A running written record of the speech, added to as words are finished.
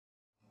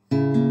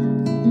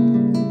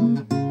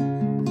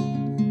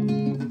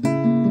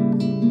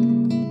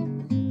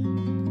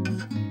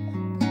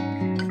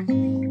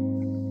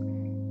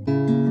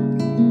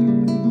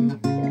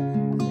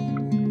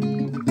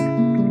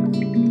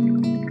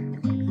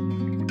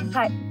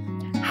Hi.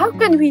 How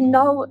can we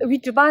know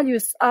which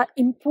values are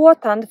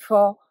important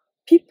for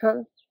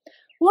people?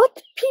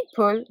 What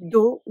people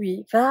do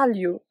we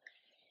value?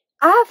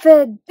 Are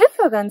there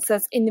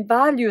differences in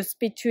values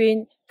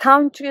between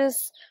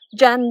countries,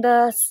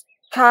 genders,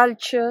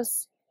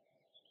 cultures?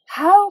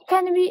 How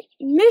can we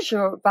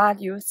measure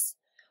values?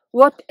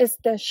 What is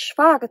the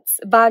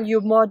Schwartz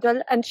value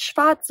model and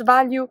Schwartz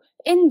value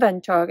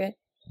inventory?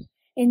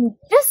 In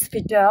this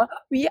video,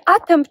 we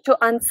attempt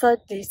to answer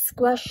these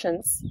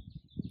questions.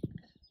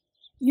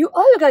 You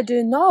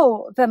already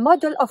know the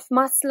model of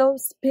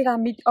Maslow's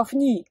pyramid of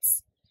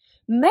needs.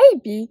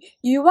 Maybe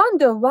you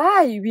wonder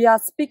why we are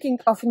speaking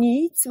of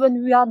needs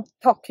when we are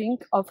talking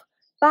of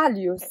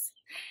values.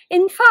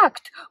 In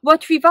fact,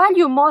 what we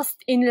value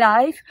most in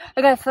life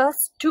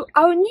refers to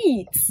our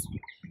needs.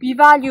 We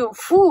value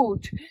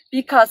food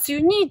because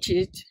you need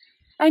it,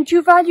 and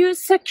you value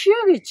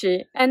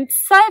security and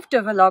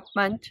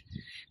self-development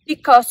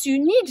because you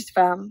need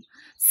them.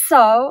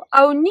 So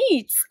our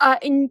needs are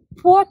an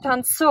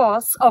important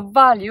source of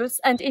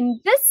values, and in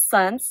this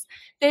sense,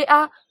 they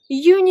are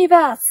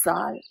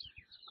universal.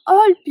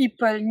 All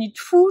people need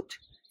food,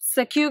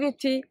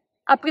 security,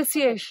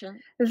 appreciation.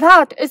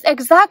 That is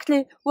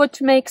exactly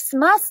what makes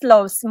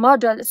Maslow's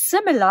model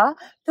similar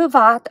to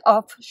that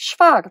of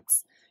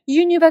Schwartz,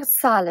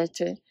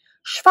 universality.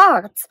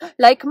 Schwartz,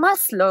 like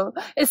Maslow,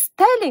 is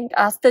telling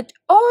us that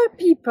all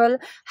people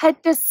had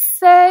the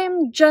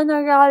same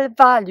general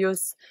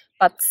values,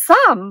 but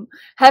some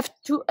have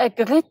to a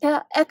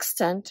greater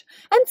extent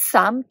and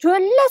some to a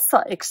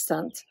lesser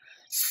extent.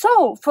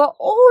 So, for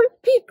all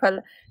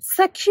people,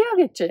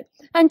 security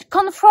and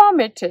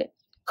conformity,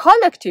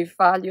 collective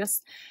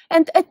values,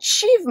 and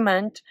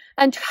achievement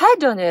and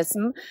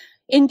hedonism,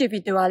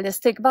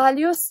 individualistic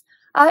values,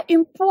 are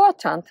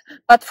important,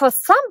 but for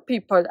some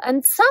people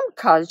and some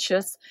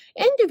cultures,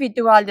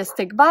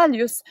 individualistic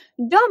values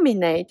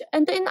dominate,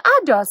 and in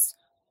others,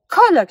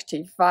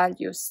 collective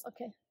values.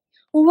 Okay.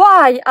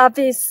 Why are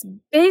these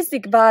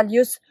basic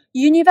values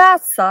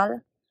universal?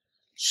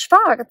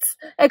 Schwartz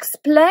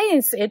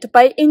explains it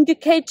by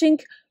indicating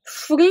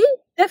three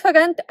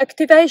different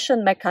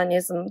activation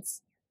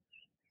mechanisms.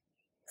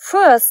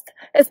 First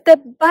is the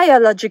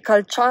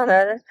biological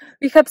channel.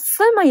 We have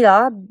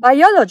similar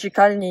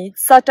biological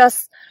needs such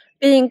as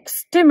being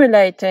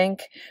stimulating,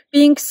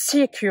 being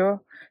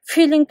secure,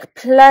 feeling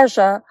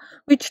pleasure,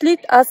 which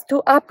lead us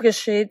to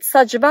appreciate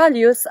such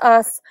values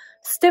as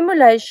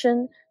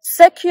stimulation,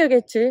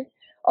 security,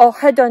 or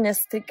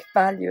hedonistic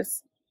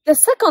values. The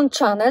second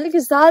channel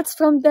results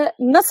from the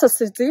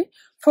necessity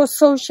for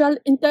social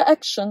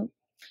interaction.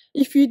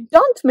 If we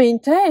don't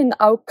maintain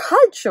our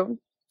culture,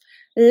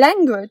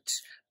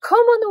 language,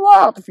 common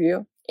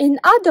worldview, in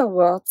other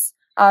words,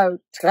 our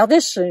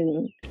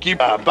tradition.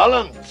 Keep a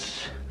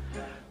balance.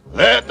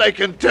 That I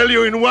can tell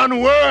you in one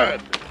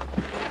word.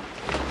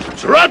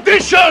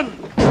 Tradition!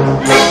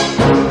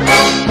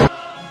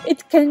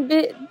 It can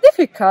be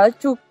difficult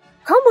to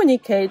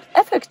communicate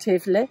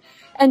effectively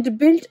and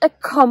build a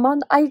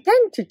common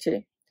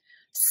identity.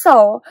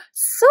 So,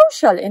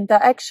 social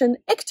interaction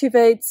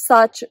activates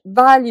such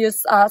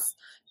values as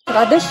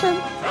tradition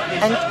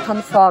and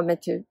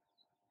conformity.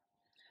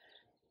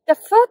 The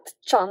third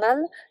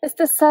channel is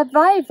the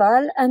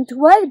survival and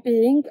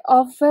well-being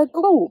of a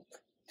group.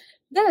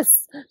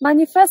 This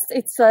manifests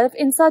itself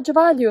in such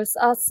values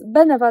as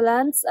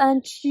benevolence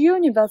and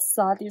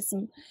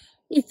universalism.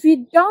 If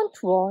we don't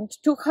want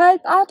to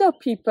help other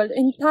people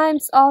in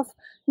times of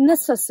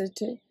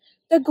necessity,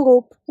 the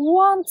group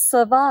won't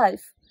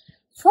survive.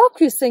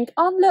 Focusing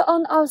only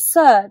on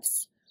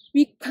ourselves,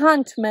 we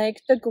can't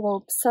make the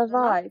group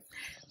survive.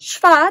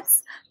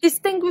 Schwartz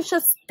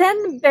distinguishes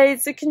 10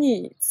 basic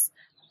needs.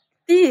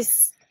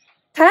 These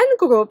 10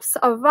 groups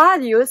of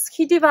values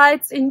he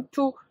divides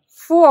into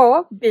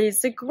 4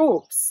 basic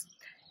groups.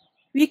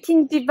 We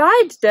can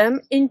divide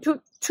them into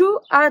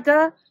 2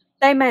 other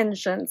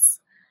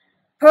dimensions: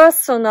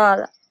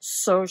 personal,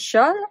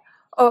 social,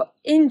 or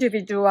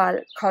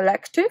individual,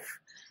 collective,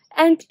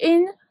 and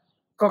in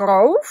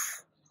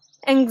growth,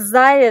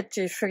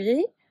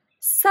 anxiety-free,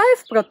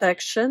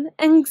 self-protection,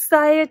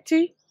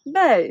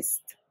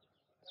 anxiety-based.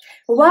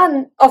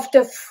 One of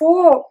the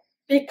 4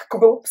 big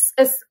groups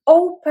is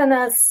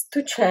openness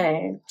to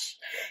change.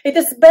 It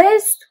is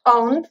based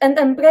on and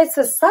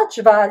embraces such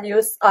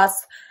values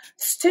as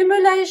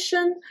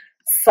stimulation,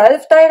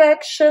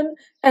 self-direction,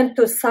 and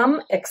to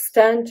some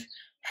extent,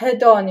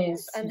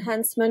 hedonism.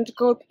 Enhancement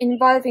group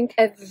involving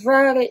a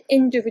very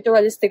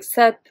individualistic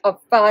set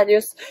of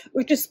values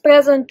which is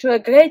present to a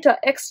greater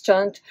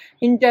extent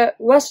in the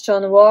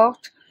Western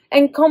world,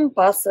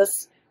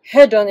 encompasses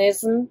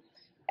hedonism,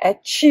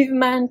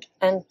 achievement,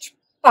 and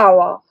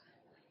power.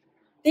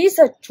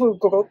 These 2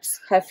 groups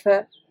have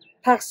a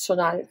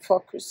personal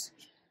focus.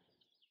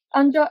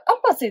 On the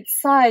opposite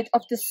side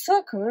of the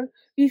circle,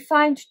 we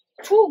find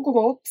 2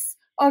 groups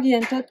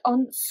oriented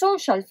on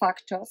social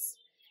factors.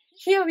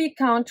 Here we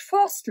count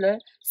firstly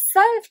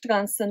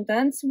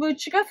self-transcendence,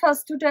 which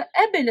refers to the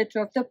ability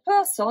of the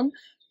person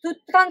to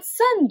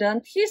transcend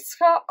his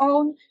or her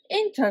own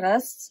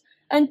interests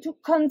and to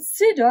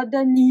consider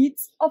the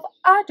needs of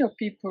other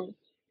people.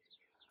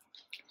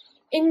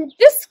 In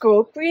this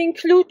group, we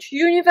include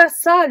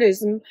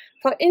universalism,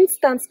 for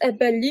instance, a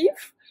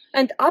belief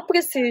and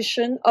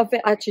appreciation of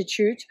the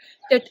attitude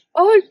that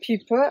all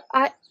people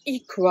are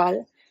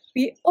equal.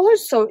 We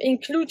also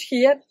include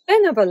here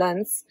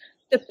benevolence,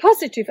 the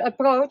positive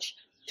approach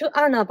to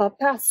another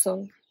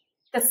person.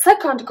 The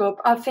second group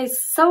of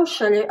these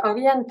socially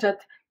oriented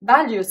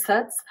value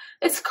sets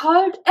is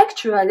called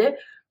actually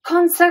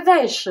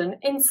conservation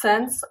in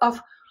sense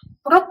of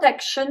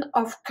protection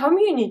of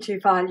community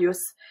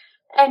values.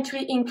 And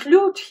we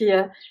include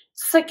here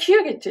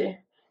security,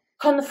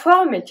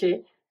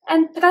 conformity,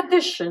 and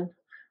tradition.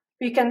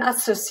 We can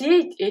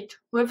associate it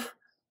with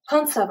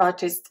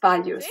conservativist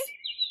values.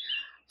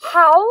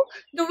 How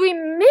do we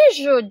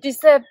measure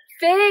these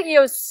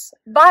various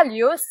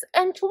values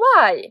and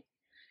why?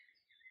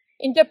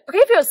 In the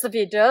previous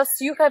videos,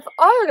 you have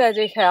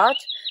already heard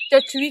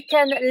that we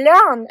can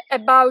learn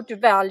about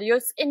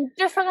values in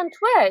different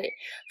ways,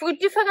 through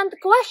different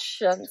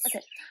questions.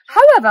 Okay.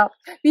 However,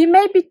 we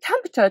may be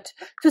tempted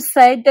to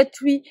say that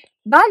we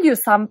value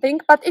something,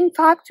 but in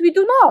fact we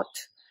do not.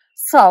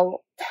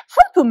 So,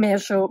 how to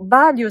measure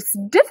values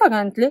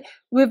differently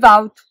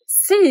without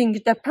seeing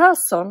the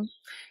person?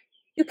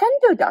 You can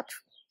do that,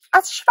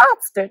 as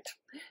Schwartz did,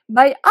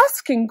 by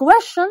asking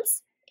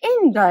questions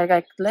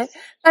indirectly,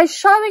 by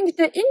showing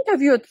the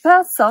interviewed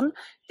person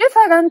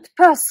different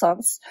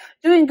persons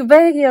doing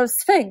various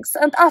things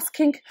and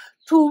asking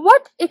to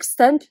what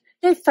extent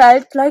they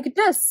felt like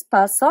this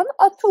person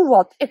or to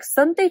what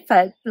extent they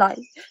felt like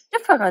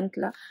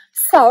differently.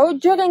 So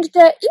during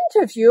the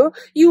interview,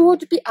 you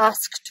would be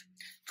asked,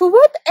 to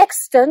what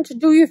extent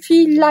do you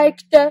feel like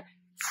the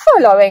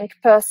following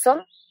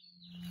person?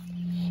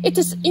 It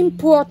is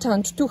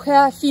important to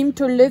hear him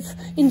to live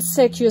in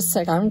secure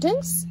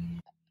surroundings.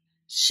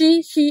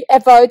 He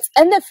avoids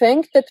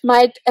anything that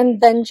might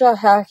endanger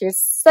his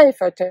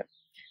safety.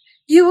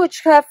 You would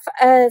have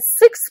a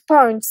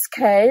 6-point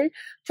scale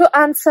to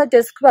answer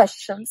these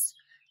questions.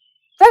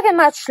 Very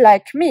much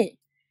like me,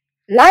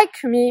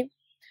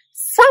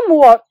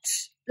 somewhat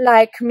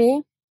like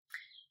me,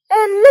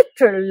 a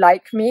little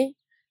like me,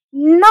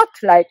 not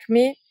like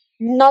me,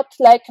 not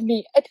like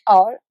me at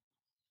all.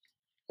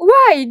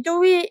 Why do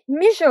we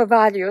measure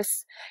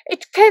values?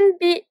 It can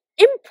be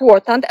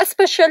important,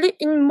 especially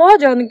in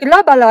modern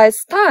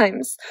globalized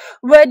times,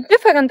 where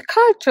different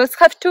cultures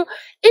have to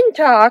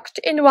interact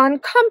in one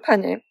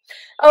company,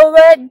 or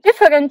where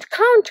different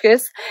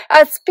countries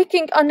are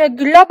speaking on a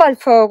global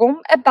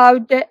forum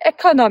about the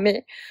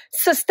economy,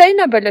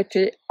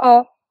 sustainability,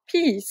 or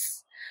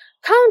peace.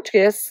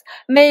 Countries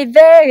may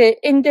vary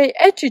in their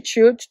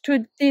attitude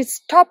to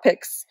these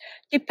topics,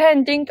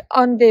 depending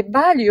on the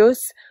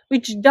values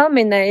which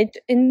dominate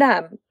in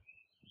them.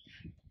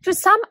 To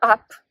sum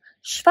up,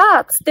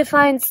 Schwartz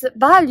defines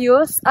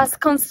values as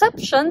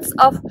conceptions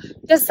of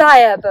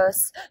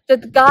desirables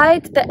that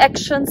guide the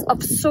actions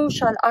of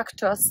social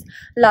actors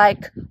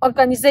like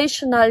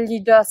organizational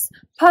leaders,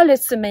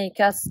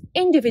 policymakers,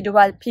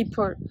 individual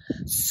people.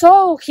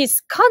 So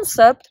his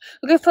concept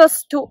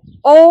refers to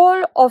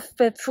all of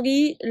the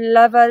 3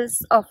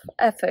 levels of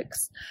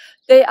ethics.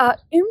 They are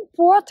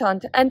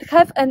important and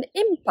have an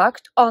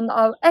impact on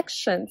our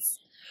actions.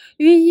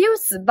 We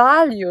use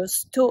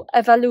values to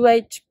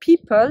evaluate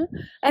people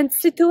and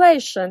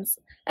situations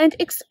and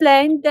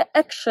explain the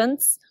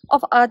actions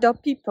of other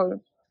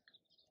people.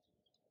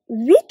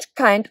 Which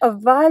kind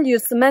of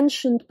values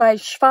mentioned by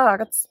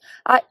Schwartz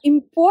are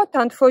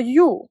important for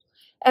you,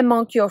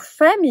 among your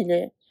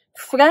family,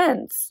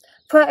 friends,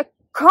 for a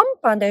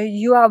company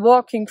you are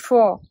working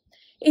for,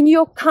 in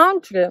your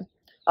country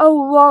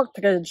or work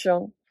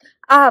region?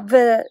 Are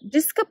the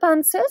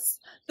discrepancies?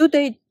 Do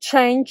they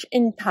change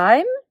in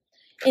time?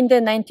 In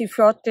the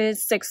 1940s,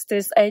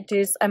 60s,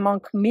 80s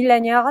among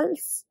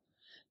millennials?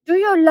 Do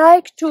you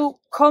like to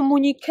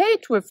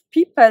communicate with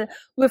people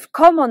with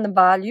common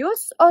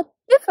values or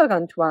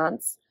different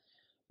ones?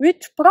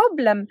 Which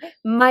problem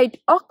might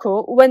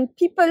occur when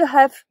people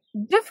have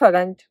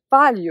different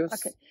values?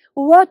 Okay.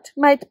 What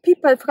might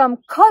people from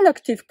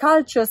collective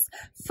cultures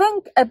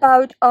think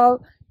about our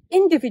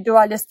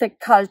individualistic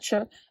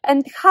culture,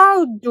 and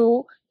how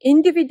do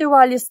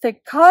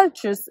individualistic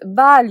cultures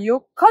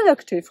value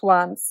collective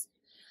ones?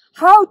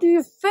 How do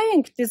you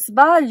think these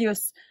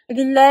values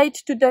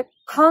relate to the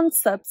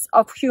concepts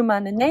of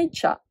human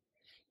nature?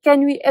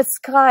 Can we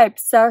ascribe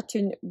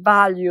certain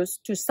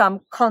values to some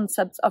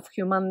concepts of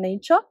human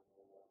nature?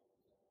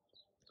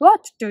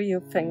 What do you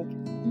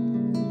think?